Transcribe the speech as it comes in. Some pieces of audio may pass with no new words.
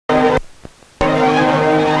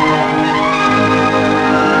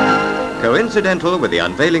Coincidental with the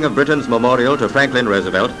unveiling of Britain's memorial to Franklin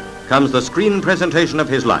Roosevelt comes the screen presentation of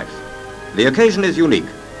his life. The occasion is unique,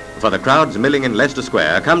 for the crowds milling in Leicester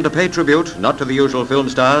Square come to pay tribute not to the usual film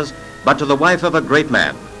stars, but to the wife of a great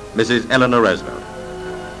man, Mrs. Eleanor Roosevelt.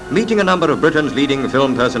 Meeting a number of Britain's leading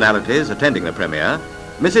film personalities attending the premiere,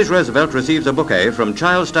 Mrs. Roosevelt receives a bouquet from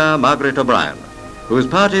child star Margaret O'Brian, whose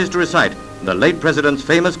part is to recite the late president's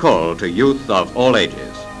famous call to youth of all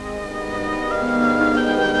ages.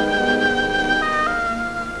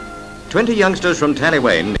 20 youngsters from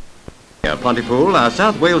Talywain near Pontypool are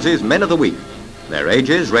South Wales's Men of the Week. Their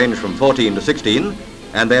ages range from 14 to 16,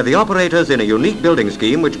 and they're the operators in a unique building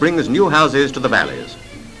scheme which brings new houses to the valleys.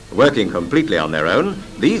 Working completely on their own,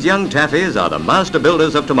 these young taffies are the master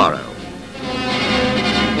builders of tomorrow.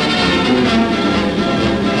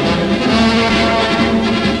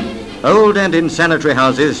 Old and insanitary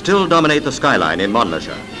houses still dominate the skyline in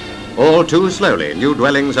Monmouthshire. All too slowly, new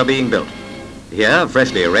dwellings are being built. Here,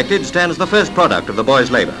 freshly erected, stands the first product of the boys'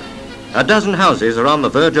 labour. A dozen houses are on the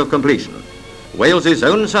verge of completion. Wales's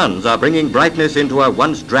own sons are bringing brightness into a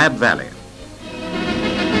once drab valley.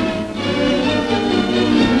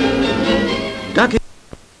 Ducking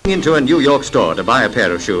into a New York store to buy a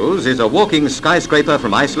pair of shoes is a walking skyscraper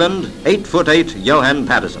from Iceland, 8'8" Johan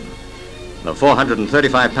Patterson. The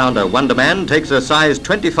 435-pounder Wonder Man takes a size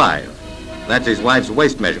 25. That's his wife's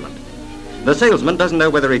waist measurement. The salesman doesn't know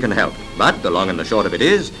whether he can help, but the long and the short of it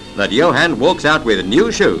is that Johan walks out with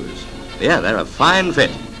new shoes. Yeah, they're a fine fit.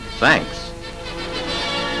 Thanks.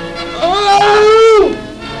 Oh!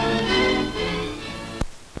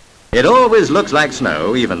 It always looks like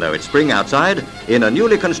snow, even though it's spring outside, in a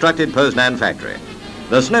newly constructed Poznan factory.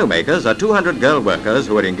 The snowmakers are 200 girl workers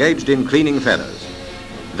who are engaged in cleaning feathers.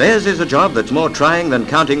 Theirs is a job that's more trying than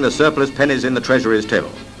counting the surplus pennies in the treasury's till.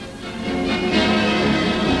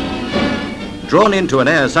 Drawn into an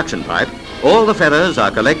air suction pipe, all the feathers are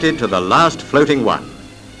collected to the last floating one.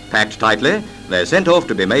 Packed tightly, they're sent off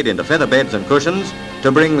to be made into feather beds and cushions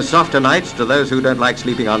to bring softer nights to those who don't like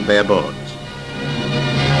sleeping on bare boards.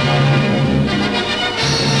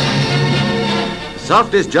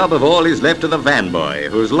 Softest job of all is left to the van boy,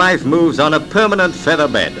 whose life moves on a permanent feather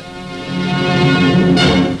bed.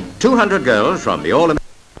 200 girls from the All-American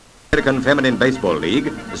Feminine Baseball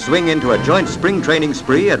League swing into a joint spring training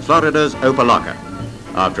spree at Florida's Opelika.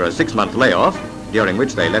 After a 6-month layoff, during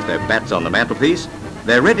which they left their bats on the mantelpiece,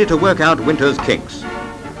 they're ready to work out winter's kinks.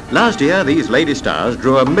 Last year, these lady stars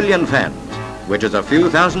drew 1 million fans, which is a few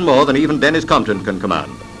thousand more than even Dennis Compton can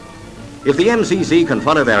command. If the MCC can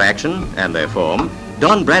follow their action and their form,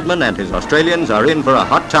 Don Bradman and his Australians are in for a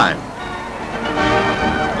hot time.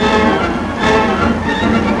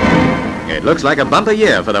 It looks like a bumper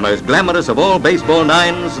year for the most glamorous of all baseball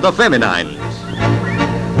nines, the Feminines.